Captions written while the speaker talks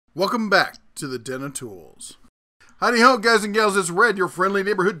Welcome back to the Den of Tools. Howdy ho, guys and gals, it's Red, your friendly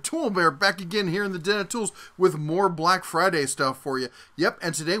neighborhood tool bear, back again here in the Den of Tools with more Black Friday stuff for you. Yep,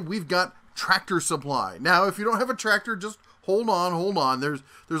 and today we've got Tractor Supply. Now, if you don't have a tractor, just hold on. There's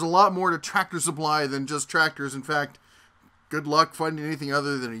a lot more to Tractor Supply than just tractors. In fact, good luck finding anything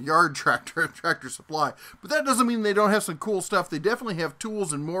other than a yard tractor at Tractor Supply. But that doesn't mean they don't have some cool stuff. They definitely have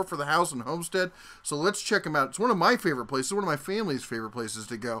tools and more for the house and homestead. So let's check them out. It's one of my favorite places, one of my family's favorite places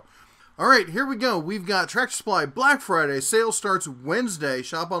to go. All right, here we go. We've got Tractor Supply Black Friday. Sale starts Wednesday.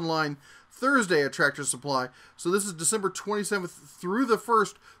 Shop online Thursday at Tractor Supply. So this is December 27th through the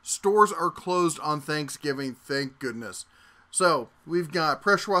 1st. Stores are closed on Thanksgiving, thank goodness. So we've got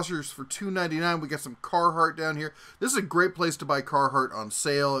pressure washers for $2.99. We got some Carhartt down here. This is a great place to buy Carhartt on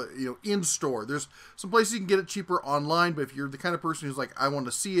sale, in store. There's some places you can get it cheaper online, but if you're the kind of person who's like, I want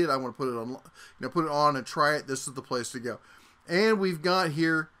to see it, I want to put it on, put it on and try it, this is the place to go. And we've got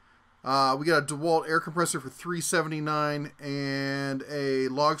here, we got a DeWalt air compressor for $3.79 and a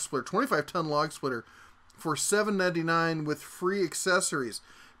log splitter, 25-ton log splitter for $7.99 with free accessories.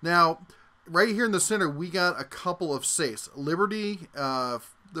 Now, right here in the center, we got a couple of safes. Liberty,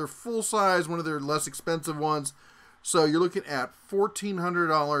 they're full size, one of their less expensive ones. So you're looking at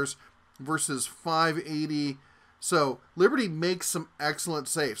 $1,400 versus $580. So Liberty makes some excellent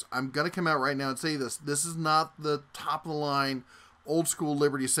safes. I'm going to come out right now and say this. This is not the top of the line old school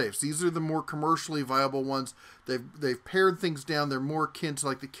Liberty safes. These are the more commercially viable ones. They've pared things down. They're more akin to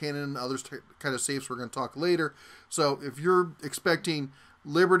like the Canon and others kind of safes we're going to talk later. So if you're expecting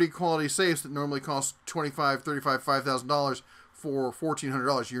Liberty quality safes that normally cost $25,000, $35,000, $5,000 for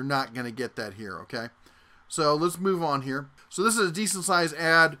 $1,400, you're not going to get that here, okay? So let's move on here. So this is a decent size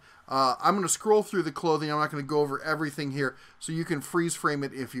ad. I'm going to scroll through the clothing. I'm not going to go over everything here, so you can freeze frame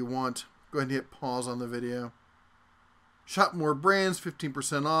it if you want. Go ahead and hit pause on the video. Shop more brands,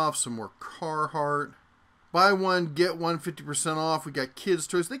 15% off, some more Carhartt. Buy one, get one, 50% off. We got kids'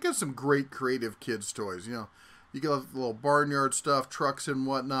 toys. They got some great creative kids' toys, You got little barnyard stuff, trucks and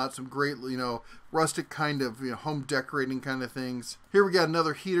whatnot, some great, rustic kind of, home decorating kind of things. Here we got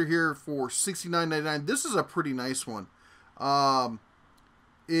another heater here for $69.99. This is a pretty nice one.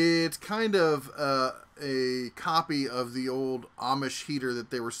 It's kind of a copy of the old Amish heater that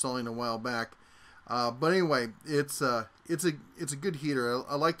they were selling a while back. But anyway, it's a good heater.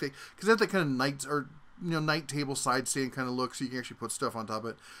 I like the, because it has that kind of night table side stand kind of look, so you can actually put stuff on top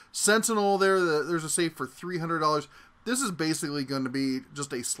of it. Sentinel there's a safe for $300. This is basically going to be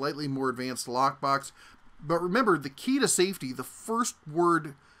just a slightly more advanced lockbox. But remember, the key to safety, the first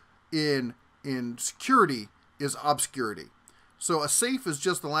word in security is obscurity. So a safe is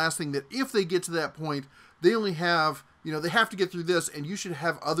just the last thing that if they get to that point, they only have, they have to get through this, and you should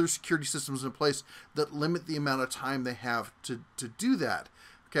have other security systems in place that limit the amount of time they have to do that.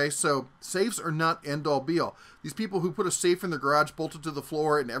 Okay, so safes are not end-all be-all. These people who put a safe in their garage bolted to the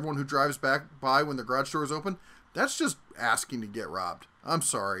floor and everyone who drives by when their garage door is open, that's just asking to get robbed. I'm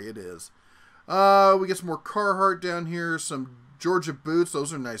sorry, it is. We get some more Carhartt down here, some Georgia boots.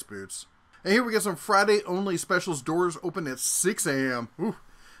 Those are nice boots. And here we got some Friday-only specials. Doors open at 6 a.m. Ooh.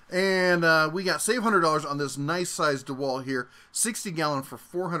 And we got save $100 on this nice-sized DeWalt here, 60-gallon for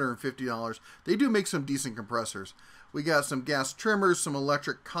 $450. They do make some decent compressors. We got some gas trimmers, some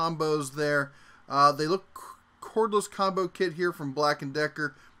electric combos there. They look cordless combo kit here from Black &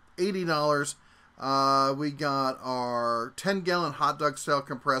 Decker, $80. We got our 10-gallon hot dog style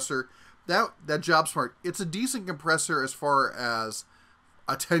compressor. That Job Smart, it's a decent compressor as far as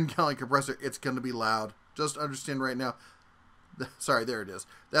a 10-gallon compressor. It's going to be loud. Just understand right now. Sorry, there it is.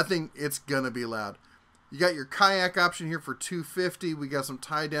 That thing, it's going to be loud. You got your kayak option here for $250. We got some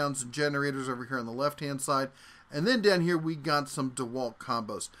tie downs and generators over here on the left-hand side. And then down here, we got some DeWalt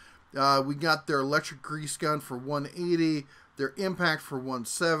combos. We got their electric grease gun for $180, their impact for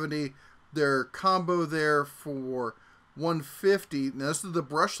 $170, their combo there for $150. Now, this is the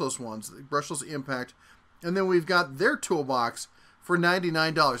brushless ones, the brushless impact. And then we've got their toolbox for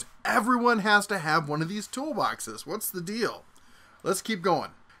 $99. Everyone has to have one of these toolboxes. What's the deal? Let's keep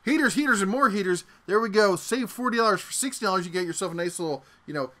going. Heaters, and more heaters. There we go. Save $40 for $60. You get yourself a nice little,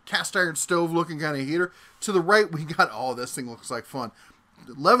 cast iron stove looking kind of heater. To the right, we got, this thing looks like fun.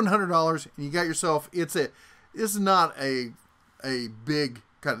 $1,100, and you got yourself, it's not a big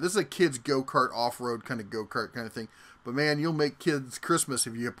kind of, this is a kid's go-kart, off-road kind of go-kart kind of thing. But man, you'll make kids Christmas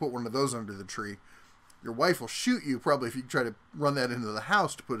if you put one of those under the tree. Your wife will shoot you probably if you try to run that into the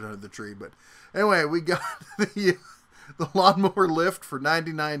house to put it under the tree. But anyway, we got The lawnmower lift for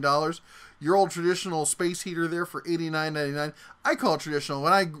 $99. Your old traditional space heater there for $89.99. I call it traditional.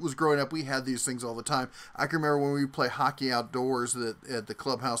 When I was growing up, we had these things all the time. I can remember when we would play hockey outdoors at the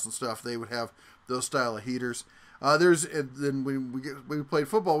clubhouse and stuff, they would have those style of heaters. Then when we played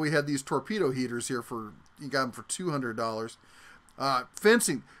football, we had these torpedo heaters here you got them for $200.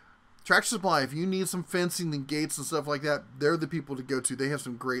 Fencing. Tractor Supply, if you need some fencing and gates and stuff like that, they're the people to go to. They have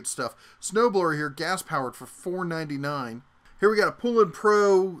some great stuff. Snowblower here, gas-powered for $4.99. Here we got a Pull-In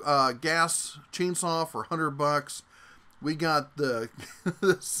Pro gas chainsaw for $100. We got the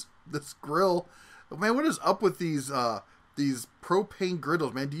this grill. Man, what is up with these propane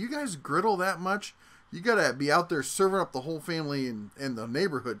griddles, man? Do you guys griddle that much? You gotta be out there serving up the whole family and the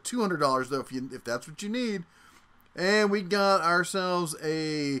neighborhood. $200 though, if that's what you need. And we got ourselves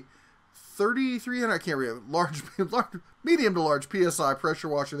a 3,300. I can't read it. Large, medium to large PSI pressure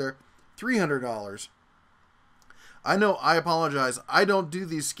washer there. $300. I know. I apologize. I don't do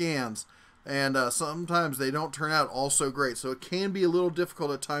these scans, and sometimes they don't turn out all so great. So it can be a little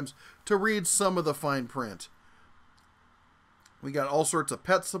difficult at times to read some of the fine print. We got all sorts of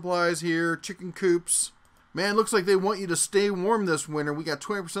pet supplies here, chicken coops. Man, looks like they want you to stay warm this winter. We got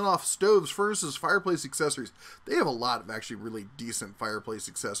 20% off stoves, furnaces, fireplace accessories. They have a lot of actually really decent fireplace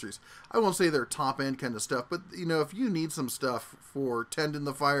accessories. I won't say they're top-end kind of stuff, but, you know, if you need some stuff for tending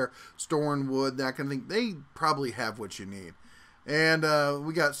the fire, storing wood, that kind of thing, they probably have what you need. And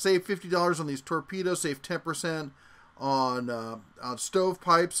we got save $50 on these torpedoes, save 10% on stove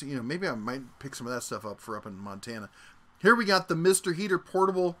pipes. You know, maybe I might pick some of that stuff up for up in Montana. Here we got the Mr. Heater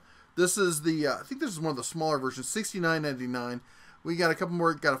Portable. This is the, I think this is one of the smaller versions, $69.99. We got a couple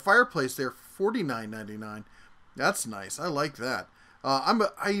more, got a fireplace there, $49.99. That's nice. I like that.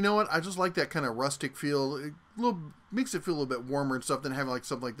 You know what? I just like that kind of rustic feel. It makes it feel a little bit warmer and stuff than having like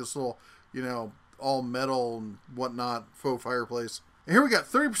something like this little, you know, all metal and whatnot faux fireplace. And here we got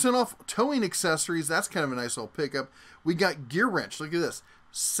 30% off towing accessories. That's kind of a nice little pickup. We got gear wrench. Look at this.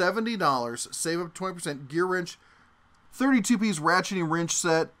 $70. Save up 20%. Gear wrench. 32-piece ratcheting wrench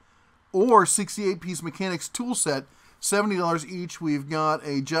set. Or 68-piece mechanics tool set, $70 each. We've got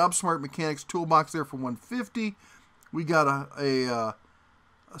a Job Smart mechanics toolbox there for $150. We got a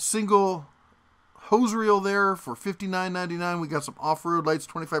single hose reel there for $59.99. We got some off-road lights,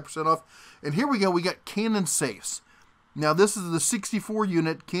 25% off. And here we go. We got Canon safes. Now this is the 64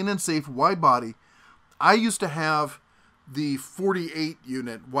 unit Canon safe wide body. I used to have the 48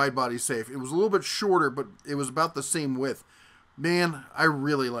 unit wide body safe. It was a little bit shorter, but it was about the same width. Man, I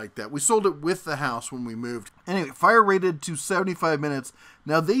really like that. We sold it with the house when we moved. Anyway, fire rated to 75 minutes.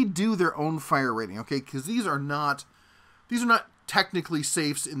 Now, they do their own fire rating, okay? Because these are not technically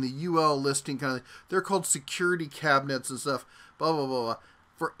safes in the UL listing kind of. They're called security cabinets and stuff, blah, blah, blah, blah.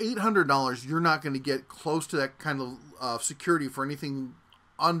 For $800, you're not going to get close to that kind of security for anything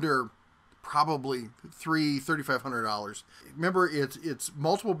under probably $3,500. Remember, it's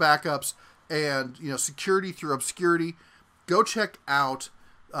multiple backups and, you know, security through obscurity. Go check out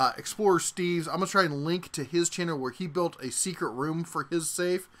Explorer Steve's. I'm going to try and link to his channel where he built a secret room for his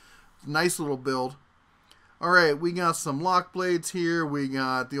safe. Nice little build. All right, we got some lock blades here. We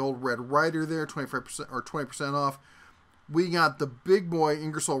got the old Red Ryder there, 25% or 20% off. We got the big boy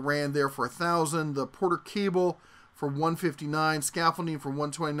Ingersoll Rand there for $1,000. The Porter cable for $159. Scaffolding for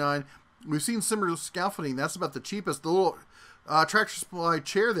 $129. We've seen similar scaffolding. That's about the cheapest. The little Tractor Supply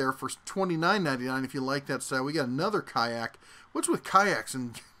chair there for $29.99 if you like that style. We got another kayak. What's with kayaks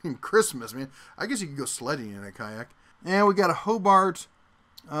in Christmas, man? I guess you could go sledding in a kayak. And we got a Hobart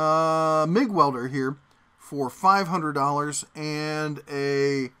MIG welder here for $500 and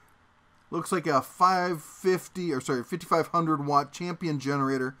a looks like a 5,500 watt Champion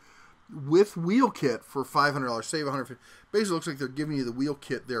generator with wheel kit for $500. Save $150. Basically, looks like they're giving you the wheel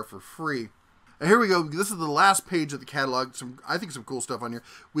kit there for free. And here we go. This is the last page of the catalog. I think some cool stuff on here.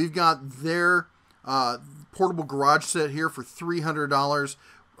 We've got their portable garage set here for $300.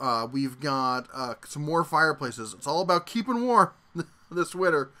 We've got some more fireplaces. It's all about keeping warm this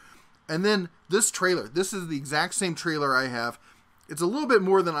winter. And then this trailer. This is the exact same trailer I have. It's a little bit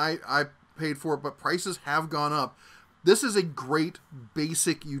more than I paid for it, but prices have gone up. This is a great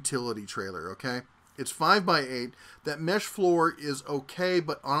basic utility trailer, okay? It's 5x8. That mesh floor is okay,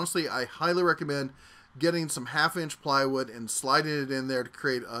 but honestly, I highly recommend getting some 1/2-inch plywood and sliding it in there to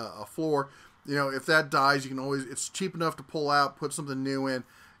create a floor. You know, if that dies, you can always, it's cheap enough to pull out, put something new in.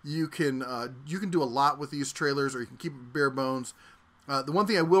 You can do a lot with these trailers, or you can keep it bare bones. The one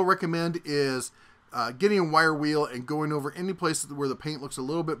thing I will recommend is getting a wire wheel and going over any place where the paint looks a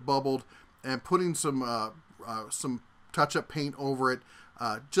little bit bubbled and putting some touch-up paint over it.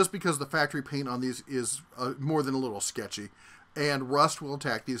 just because the factory paint on these is more than a little sketchy, and rust will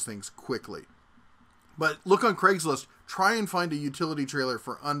attack these things quickly. But look on Craigslist, try and find a utility trailer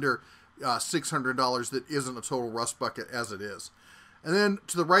for under $600 that isn't a total rust bucket as it is. And then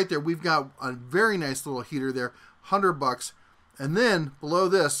to the right there, we've got a very nice little heater there, $100. And then below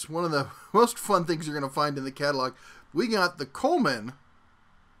this, one of the most fun things you're going to find in the catalog, we got the Coleman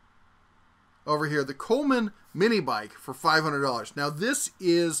over here, the Coleman mini bike for $500. Now this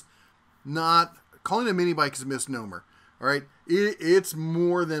is not, calling it a mini bike is a misnomer. All right, it's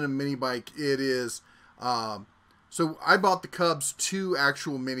more than a mini bike. It is. So I bought the Cubs 2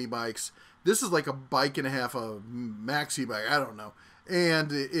 actual mini bikes. This is like a bike and a half, a maxi bike. I don't know.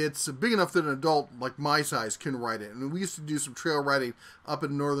 And it's big enough that an adult like my size can ride it. And we used to do some trail riding up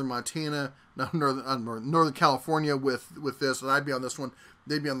in northern Montana, northern California with this. And I'd be on this one.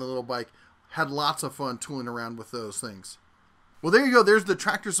 They'd be on the little bike. Had lots of fun tooling around with those things. Well, there you go. There's the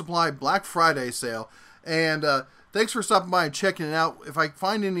Tractor Supply Black Friday sale. And thanks for stopping by and checking it out. If I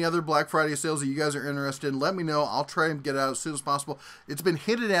find any other Black Friday sales that you guys are interested in, let me know. I'll try and get it out as soon as possible. It's been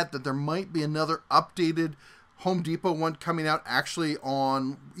hinted at that there might be another updated Home Depot one coming out actually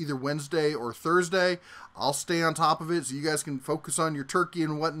on either Wednesday or Thursday. I'll stay on top of it so you guys can focus on your turkey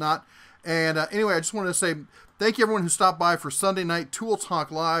and whatnot. And anyway, I just wanted to say thank you everyone who stopped by for Sunday night Tool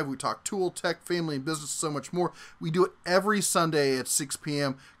Talk Live. We talk tool, tech, family, and business, so much more. We do it every Sunday at 6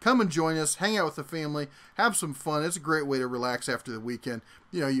 p.m. Come and join us, hang out with the family, have some fun. It's a great way to relax after the weekend.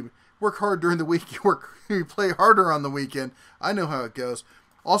 You know, you work hard during the week, you play harder on the weekend. I know how it goes.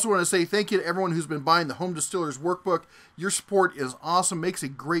 Also want to say thank you to everyone who's been buying the Home Distillers Workbook. Your support is awesome. Makes a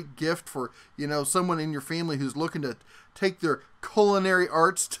great gift for, you know, someone in your family who's looking to take their culinary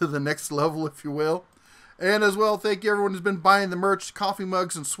arts to the next level, if you will. And as well, thank you everyone who's been buying the merch, coffee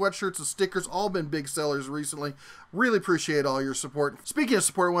mugs and sweatshirts and stickers, all been big sellers recently. Really appreciate all your support. Speaking of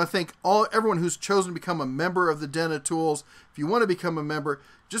support, I want to thank everyone who's chosen to become a member of the Den of Tools. If you want to become a member,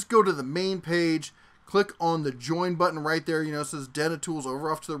 just go to the main page. Click on the join button right there. You know, it says Den of Tools over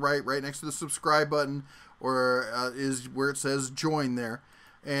off to the right next to the subscribe button, or is where it says join there.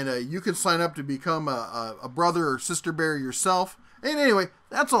 And you can sign up to become a brother or sister bear yourself. And anyway,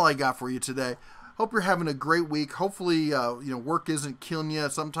 that's all I got for you today. Hope you're having a great week. Hopefully, you know, work isn't killing you.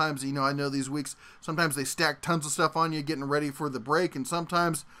 Sometimes, you know, I know these weeks, sometimes they stack tons of stuff on you getting ready for the break. And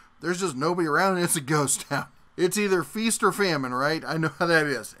sometimes there's just nobody around and it's a ghost town. It's either feast or famine, right? I know how that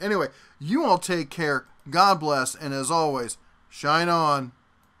is. Anyway, you all take care. God bless. And as always, shine on.